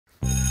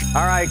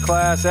All right,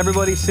 class,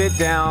 everybody sit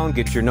down,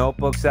 get your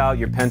notebooks out,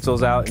 your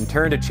pencils out, and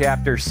turn to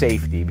chapter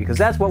safety, because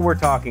that's what we're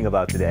talking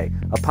about today,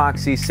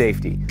 epoxy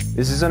safety.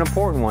 This is an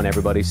important one,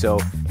 everybody, so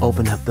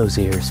open up those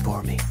ears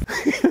for me.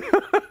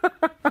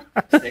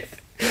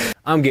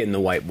 I'm getting the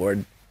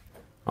whiteboard.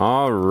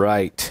 All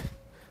right.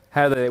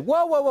 How do they?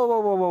 Whoa, whoa, whoa,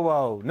 whoa, whoa, whoa,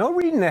 whoa. No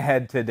reading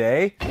ahead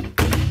today.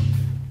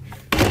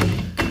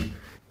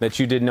 Bet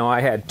you didn't know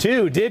I had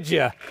two, did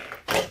you?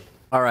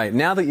 All right,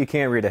 now that you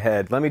can't read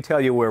ahead, let me tell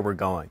you where we're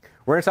going.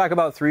 We're going to talk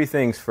about three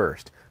things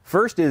first.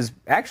 First is,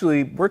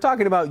 actually, we're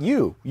talking about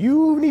you.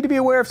 You need to be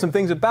aware of some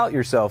things about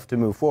yourself to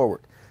move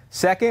forward.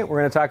 Second, we're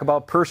going to talk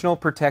about personal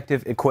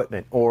protective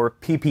equipment, or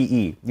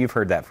PPE. You've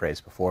heard that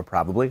phrase before,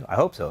 probably. I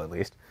hope so, at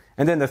least.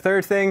 And then the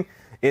third thing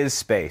is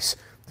space.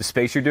 The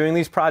space you're doing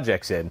these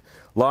projects in.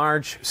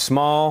 Large,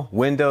 small,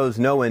 windows,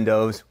 no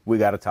windows. We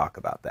got to talk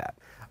about that.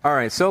 All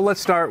right, so let's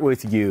start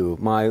with you,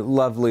 my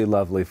lovely,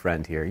 lovely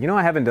friend here. You know what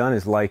I haven't done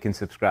is like and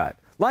subscribe.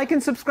 Like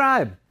and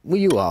subscribe. Well,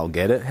 you all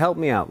get it. Help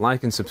me out.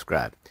 Like and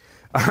subscribe.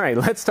 All right,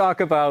 let's talk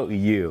about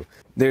you.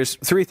 There's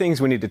three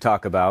things we need to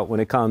talk about when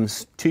it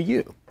comes to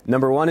you.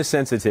 Number one is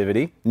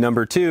sensitivity.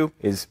 Number two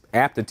is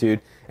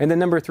aptitude. And then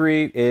number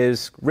three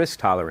is risk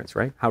tolerance,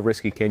 right? How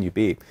risky can you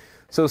be?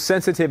 So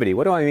sensitivity.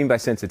 What do I mean by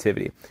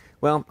sensitivity?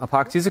 Well,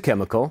 epoxy is a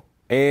chemical,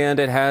 and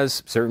it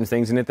has certain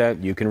things in it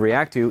that you can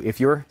react to if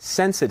you're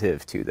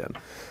sensitive to them.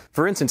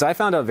 For instance, I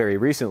found out very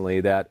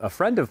recently that a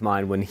friend of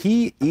mine, when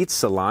he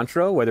eats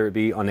cilantro, whether it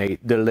be on a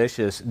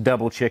delicious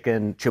double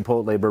chicken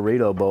Chipotle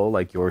burrito bowl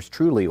like yours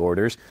truly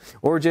orders,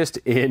 or just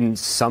in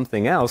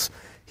something else,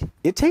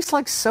 it tastes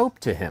like soap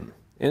to him.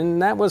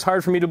 And that was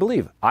hard for me to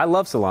believe. I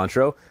love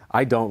cilantro.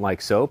 I don't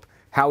like soap.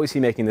 How is he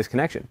making this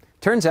connection?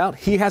 Turns out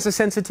he has a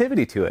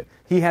sensitivity to it.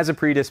 He has a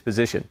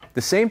predisposition.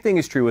 The same thing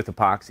is true with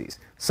epoxies.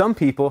 Some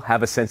people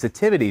have a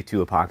sensitivity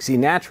to epoxy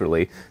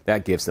naturally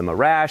that gives them a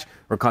rash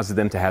or causes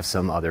them to have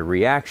some other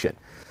reaction.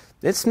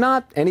 It's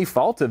not any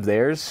fault of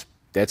theirs.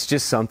 That's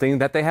just something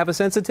that they have a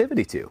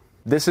sensitivity to.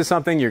 This is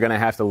something you're going to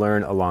have to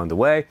learn along the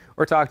way,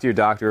 or talk to your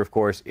doctor, of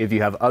course, if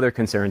you have other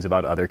concerns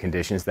about other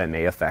conditions that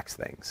may affect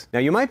things. Now,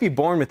 you might be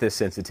born with this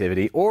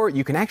sensitivity, or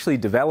you can actually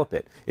develop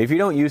it. If you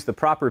don't use the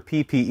proper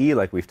PPE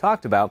like we've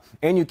talked about,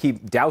 and you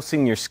keep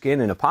dousing your skin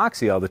in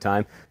epoxy all the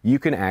time, you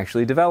can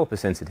actually develop a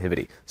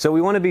sensitivity. So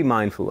we want to be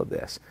mindful of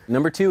this.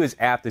 Number two is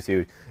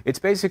aptitude. It's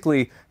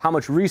basically how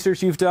much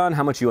research you've done,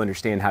 how much you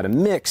understand how to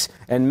mix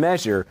and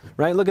measure,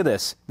 right? Look at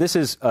this. This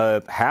is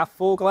a half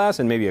full glass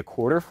and maybe a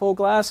quarter full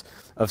glass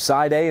of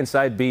side A and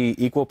side B,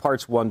 equal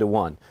parts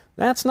 1-to-1.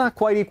 That's not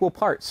quite equal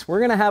parts. We're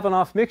going to have an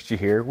off mixture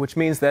here, which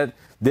means that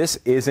this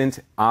isn't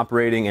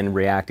operating and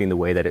reacting the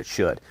way that it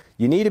should.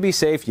 You need to be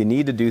safe. You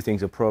need to do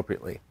things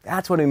appropriately.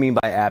 That's what I mean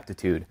by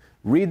aptitude.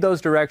 Read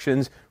those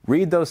directions,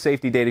 read those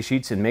safety data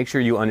sheets, and make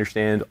sure you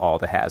understand all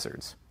the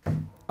hazards.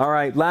 All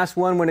right, last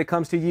one when it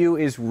comes to you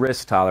is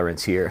risk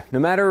tolerance here. No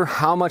matter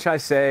how much I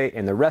say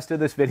in the rest of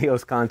this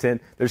video's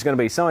content, there's going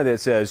to be somebody that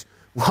says,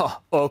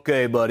 well,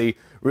 okay, buddy,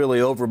 really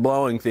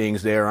overblowing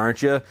things there,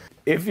 aren't you?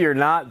 If you're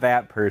not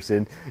that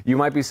person, you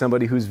might be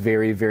somebody who's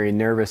very, very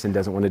nervous and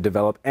doesn't want to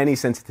develop any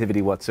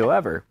sensitivity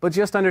whatsoever. But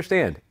just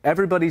understand,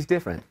 everybody's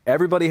different.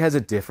 Everybody has a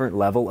different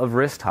level of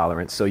risk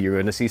tolerance. So you're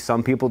going to see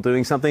some people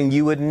doing something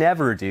you would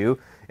never do,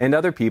 and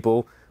other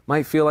people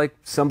might feel like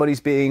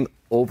somebody's being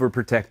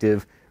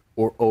overprotective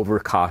or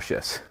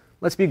overcautious.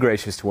 Let's be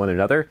gracious to one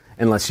another,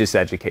 and let's just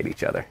educate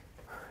each other.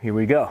 Here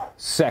we go.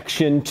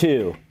 Section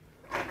 2.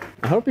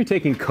 I hope you're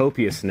taking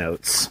copious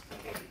notes.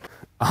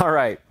 All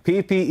right,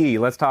 PPE,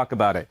 let's talk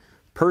about it.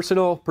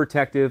 Personal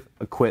protective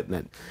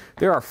equipment.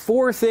 There are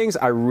 4 things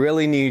I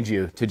really need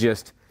you to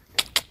just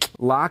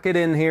lock it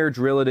in here,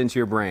 drill it into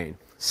your brain.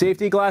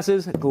 Safety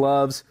glasses,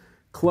 gloves,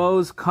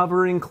 clothes,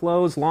 covering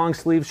clothes, long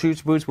sleeve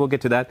shoes, boots, we'll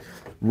get to that.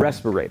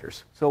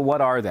 Respirators. So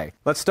what are they?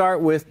 Let's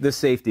start with the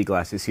safety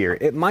glasses here.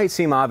 It might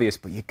seem obvious,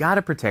 but you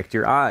gotta protect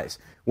your eyes.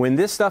 When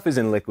this stuff is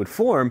in liquid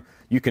form,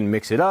 you can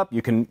mix it up,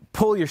 you can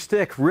pull your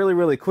stick really,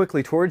 really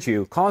quickly towards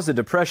you, cause a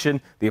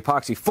depression, the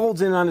epoxy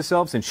folds in on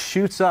itself and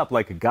shoots up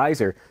like a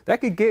geyser.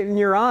 That could get in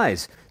your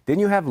eyes. Then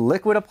you have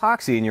liquid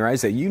epoxy in your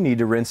eyes that you need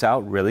to rinse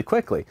out really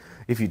quickly.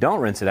 If you don't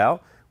rinse it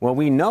out, well,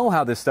 we know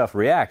how this stuff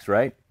reacts,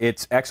 right?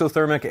 It's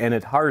exothermic and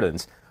it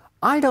hardens.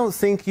 I don't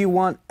think you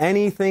want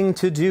anything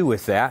to do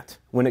with that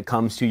when it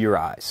comes to your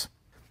eyes.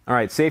 All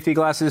right, safety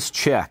glasses,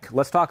 check.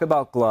 Let's talk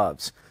about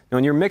gloves. Now,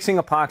 when you're mixing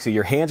epoxy,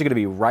 your hands are going to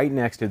be right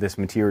next to this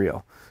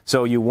material.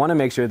 So you want to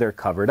make sure they're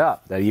covered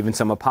up, that even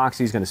some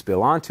epoxy is going to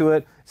spill onto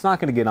it. It's not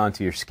going to get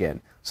onto your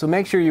skin. So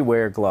make sure you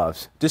wear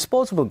gloves.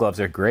 Disposable gloves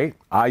are great.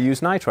 I use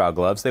nitrile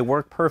gloves. They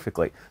work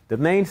perfectly. The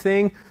main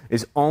thing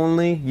is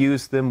only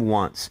use them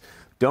once.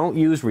 Don't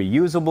use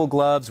reusable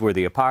gloves where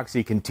the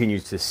epoxy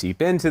continues to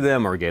seep into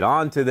them or get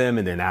onto them,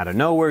 and then out of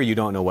nowhere you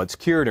don't know what's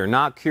cured or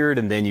not cured,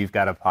 and then you've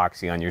got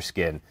epoxy on your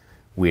skin.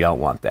 We don't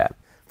want that.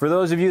 For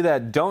those of you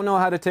that don't know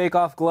how to take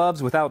off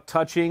gloves without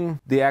touching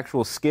the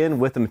actual skin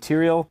with the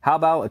material, how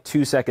about a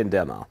 2-second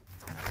demo?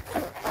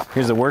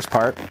 Here's the worst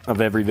part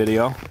of every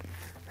video,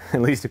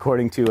 at least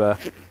according to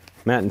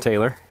Matt and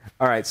Taylor.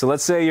 All right, so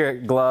let's say your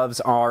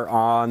gloves are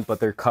on, but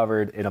they're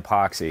covered in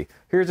epoxy.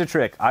 Here's a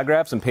trick. I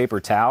grab some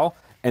paper towel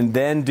and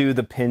then do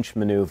the pinch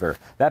maneuver.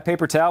 That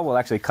paper towel will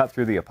actually cut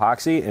through the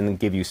epoxy and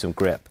give you some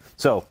grip.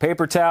 So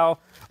paper towel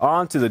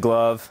onto the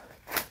glove.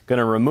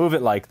 Gonna remove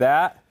it like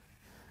that.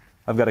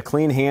 I've got a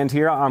clean hand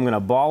here. I'm gonna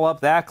ball up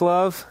that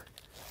glove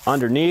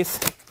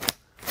underneath.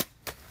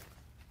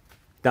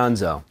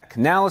 Dunzo.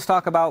 Now let's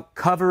talk about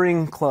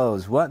covering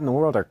clothes. What in the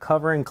world are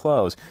covering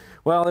clothes?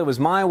 Well, it was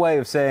my way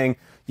of saying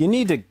you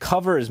need to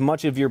cover as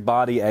much of your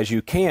body as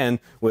you can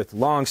with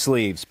long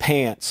sleeves,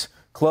 pants,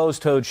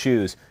 closed-toed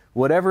shoes,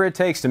 whatever it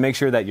takes to make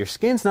sure that your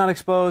skin's not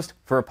exposed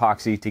for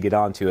epoxy to get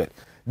onto it.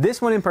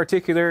 This one in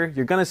particular,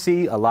 you're going to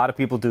see a lot of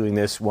people doing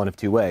this one of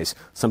two ways.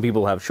 Some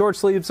people have short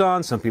sleeves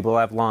on, some people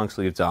have long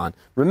sleeves on.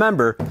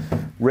 Remember,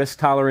 risk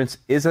tolerance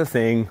is a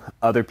thing.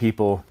 Other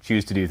people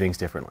choose to do things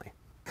differently.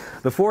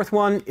 The fourth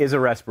one is a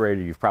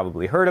respirator. You've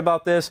probably heard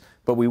about this,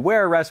 but we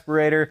wear a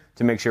respirator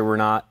to make sure we're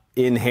not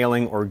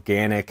inhaling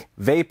organic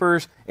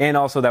vapors and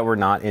also that we're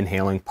not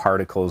inhaling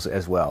particles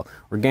as well.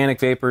 Organic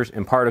vapors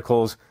and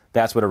particles,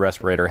 that's what a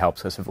respirator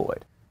helps us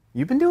avoid.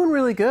 You've been doing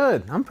really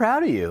good. I'm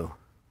proud of you.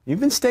 You've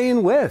been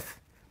staying with,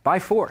 by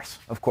force,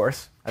 of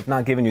course. I've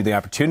not given you the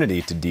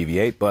opportunity to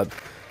deviate, but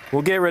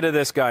we'll get rid of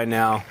this guy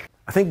now.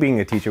 I think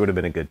being a teacher would have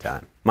been a good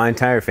time. My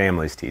entire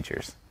family's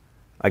teachers,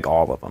 like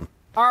all of them.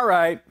 All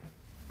right.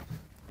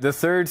 The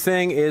third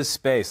thing is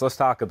space. Let's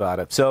talk about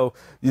it. So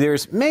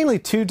there's mainly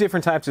two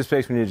different types of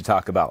space we need to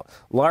talk about.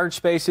 Large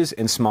spaces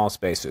and small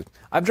spaces.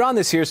 I've drawn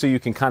this here so you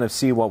can kind of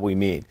see what we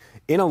mean.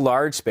 In a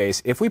large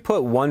space, if we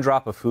put one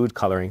drop of food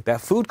coloring,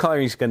 that food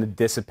coloring is going to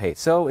dissipate.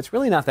 So it's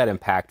really not that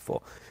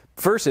impactful.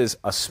 Versus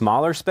a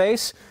smaller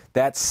space,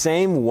 that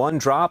same one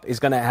drop is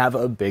going to have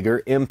a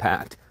bigger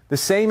impact. The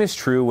same is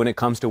true when it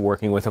comes to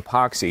working with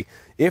epoxy.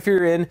 If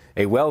you're in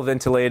a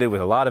well-ventilated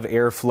with a lot of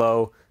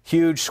airflow,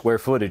 huge square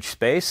footage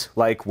space,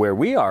 like where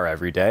we are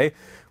every day,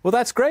 well,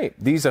 that's great.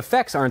 These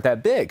effects aren't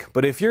that big.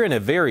 But if you're in a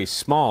very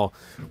small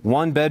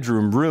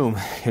one-bedroom room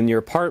in your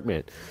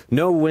apartment,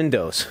 no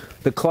windows,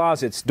 the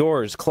closets,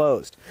 doors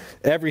closed,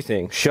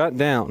 everything shut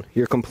down,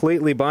 you're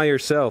completely by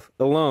yourself,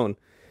 alone,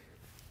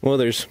 well,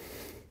 there's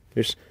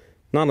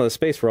not enough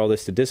space for all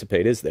this to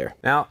dissipate, is there?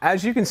 Now,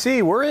 as you can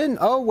see, we're in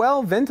a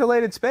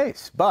well-ventilated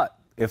space. But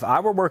if I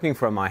were working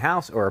from my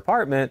house or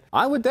apartment,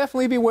 I would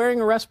definitely be wearing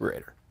a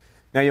respirator.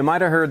 Now, you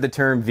might have heard the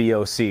term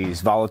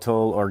VOCs,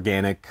 volatile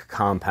organic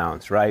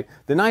compounds, right?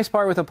 The nice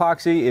part with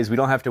epoxy is we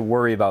don't have to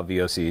worry about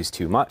VOCs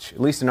too much.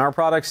 At least in our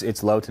products,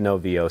 it's low to no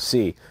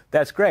VOC.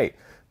 That's great.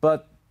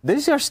 But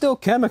these are still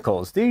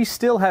chemicals. These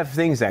still have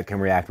things that can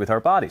react with our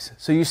bodies.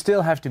 So you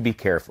still have to be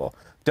careful.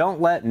 Don't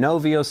let no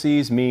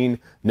VOCs mean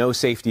no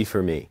safety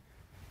for me.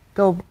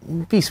 Go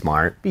be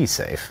smart, be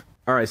safe.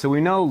 All right, so we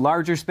know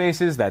larger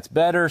spaces, that's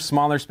better.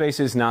 Smaller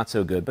spaces, not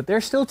so good. But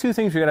there's still two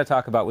things we got to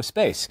talk about with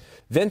space.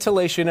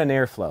 Ventilation and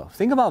airflow.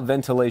 Think about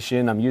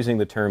ventilation, I'm using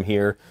the term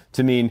here,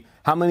 to mean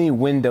how many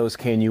windows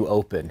can you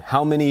open?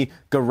 How many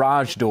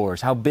garage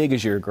doors? How big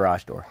is your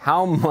garage door?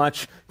 How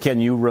much can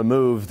you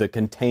remove the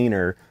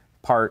container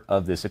part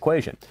of this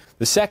equation?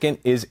 The second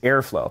is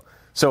airflow.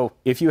 So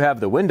if you have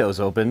the windows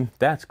open,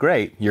 that's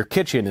great. Your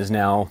kitchen is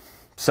now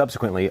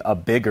subsequently a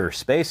bigger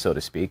space, so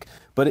to speak,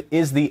 but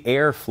is the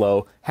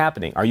airflow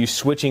happening? Are you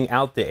switching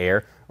out the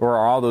air, or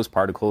are all those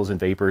particles and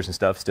vapors and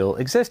stuff still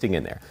existing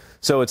in there?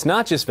 So it's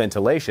not just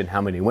ventilation,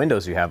 how many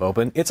windows you have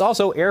open, it's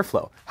also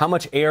airflow. How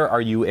much air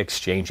are you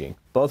exchanging?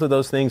 Both of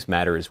those things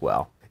matter as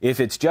well. If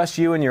it's just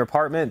you in your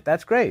apartment,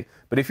 that's great.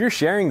 But if you're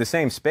sharing the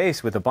same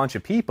space with a bunch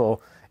of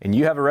people and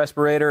you have a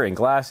respirator and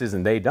glasses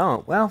and they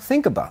don't, well,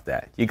 think about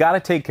that. You got to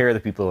take care of the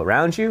people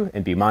around you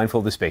and be mindful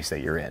of the space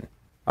that you're in.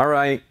 All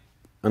right.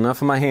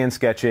 Enough of my hand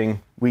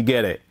sketching. We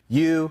get it.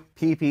 You,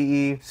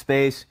 PPE,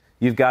 space,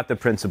 you've got the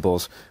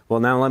principles. Well,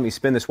 now let me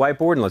spin this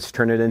whiteboard and let's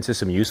turn it into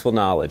some useful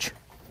knowledge.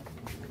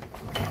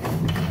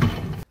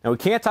 Now, we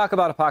can't talk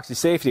about epoxy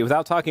safety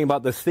without talking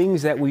about the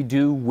things that we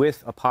do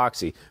with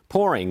epoxy.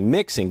 Pouring,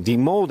 mixing,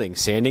 demolding,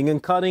 sanding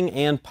and cutting,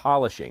 and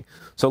polishing.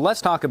 So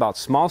let's talk about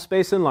small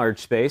space and large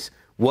space,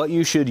 what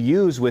you should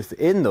use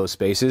within those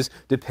spaces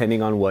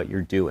depending on what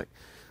you're doing.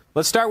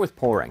 Let's start with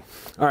pouring.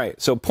 All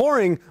right, so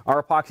pouring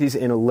our epoxies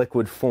in a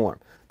liquid form.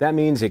 That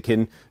means it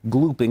can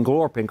gloop and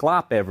glorp and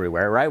glop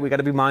everywhere, right? We got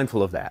to be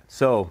mindful of that.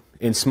 So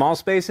in small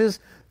spaces,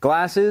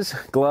 glasses,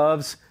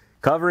 gloves,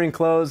 covering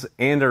clothes,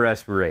 and a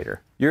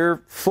respirator.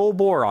 You're full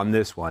bore on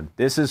this one.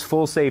 This is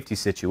full safety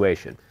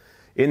situation.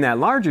 In that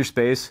larger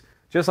space,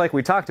 just like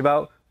we talked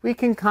about, we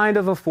can kind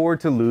of afford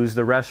to lose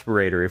the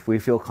respirator if we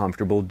feel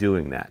comfortable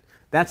doing that.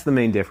 That's the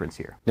main difference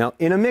here. Now,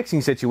 in a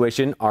mixing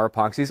situation, our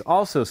epoxy is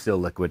also still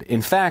liquid.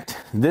 In fact,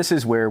 this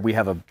is where we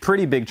have a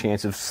pretty big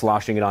chance of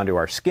sloshing it onto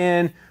our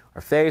skin, our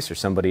face, or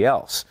somebody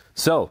else.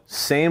 So,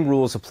 same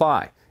rules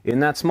apply. In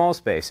that small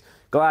space,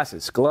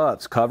 glasses,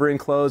 gloves, covering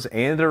clothes,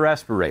 and a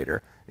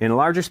respirator. In a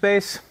larger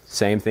space,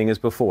 same thing as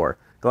before.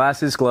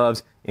 Glasses,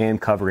 gloves,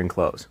 and covering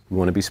clothes. We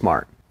want to be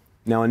smart.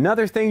 Now,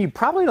 another thing you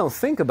probably don't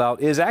think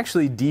about is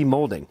actually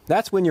demolding.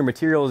 That's when your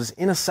material is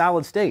in a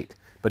solid state.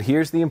 But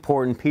here's the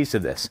important piece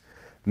of this.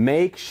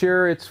 Make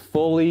sure it's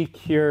fully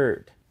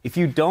cured. If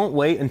you don't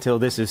wait until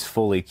this is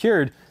fully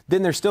cured,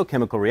 then there's still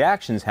chemical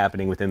reactions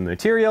happening within the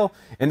material,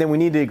 and then we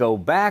need to go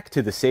back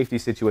to the safety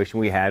situation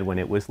we had when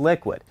it was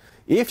liquid.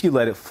 If you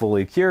let it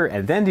fully cure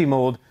and then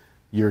demold,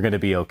 you're going to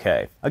be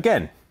okay.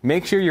 Again,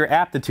 make sure your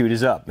aptitude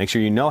is up. Make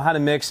sure you know how to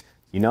mix,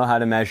 you know how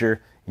to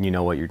measure, and you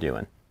know what you're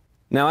doing.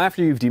 Now,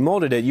 after you've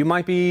demolded it, you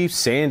might be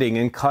sanding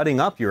and cutting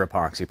up your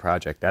epoxy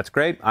project. That's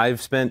great.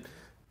 I've spent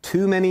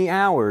too many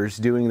hours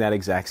doing that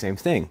exact same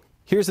thing.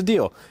 Here's the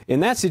deal. In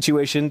that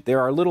situation,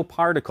 there are little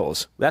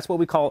particles. That's what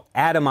we call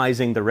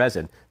atomizing the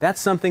resin. That's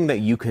something that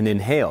you can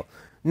inhale.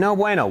 No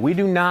bueno. We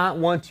do not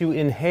want to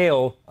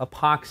inhale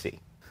epoxy.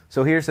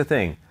 So here's the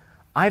thing.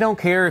 I don't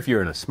care if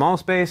you're in a small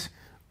space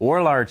or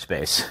a large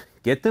space.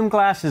 Get them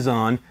glasses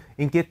on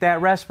and get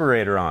that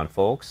respirator on,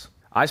 folks.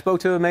 I spoke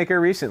to a maker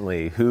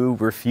recently who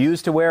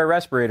refused to wear a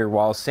respirator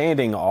while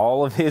sanding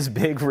all of his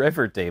big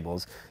river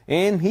tables,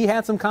 and he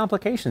had some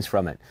complications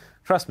from it.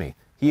 Trust me,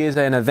 he is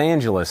an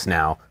evangelist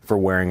now for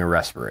wearing a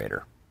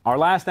respirator. Our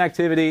last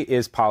activity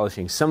is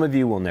polishing. Some of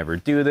you will never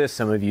do this,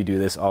 some of you do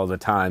this all the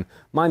time.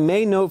 My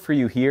main note for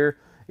you here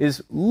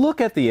is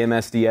look at the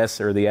MSDS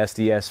or the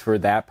SDS for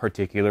that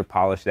particular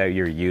polish that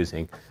you're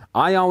using.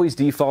 I always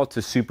default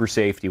to super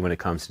safety when it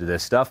comes to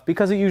this stuff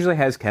because it usually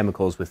has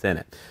chemicals within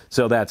it.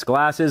 So that's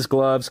glasses,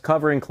 gloves,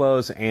 covering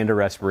clothes, and a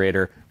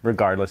respirator,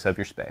 regardless of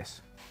your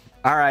space.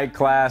 All right,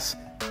 class,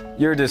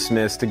 you're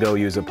dismissed to go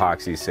use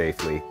epoxy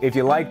safely. If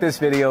you like this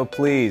video,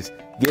 please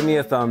give me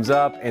a thumbs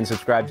up and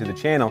subscribe to the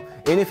channel.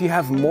 And if you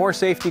have more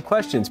safety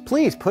questions,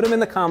 please put them in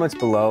the comments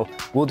below.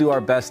 We'll do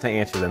our best to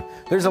answer them.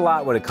 There's a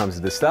lot when it comes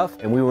to this stuff,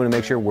 and we want to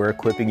make sure we're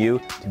equipping you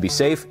to be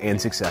safe and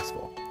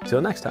successful.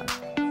 Till next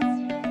time.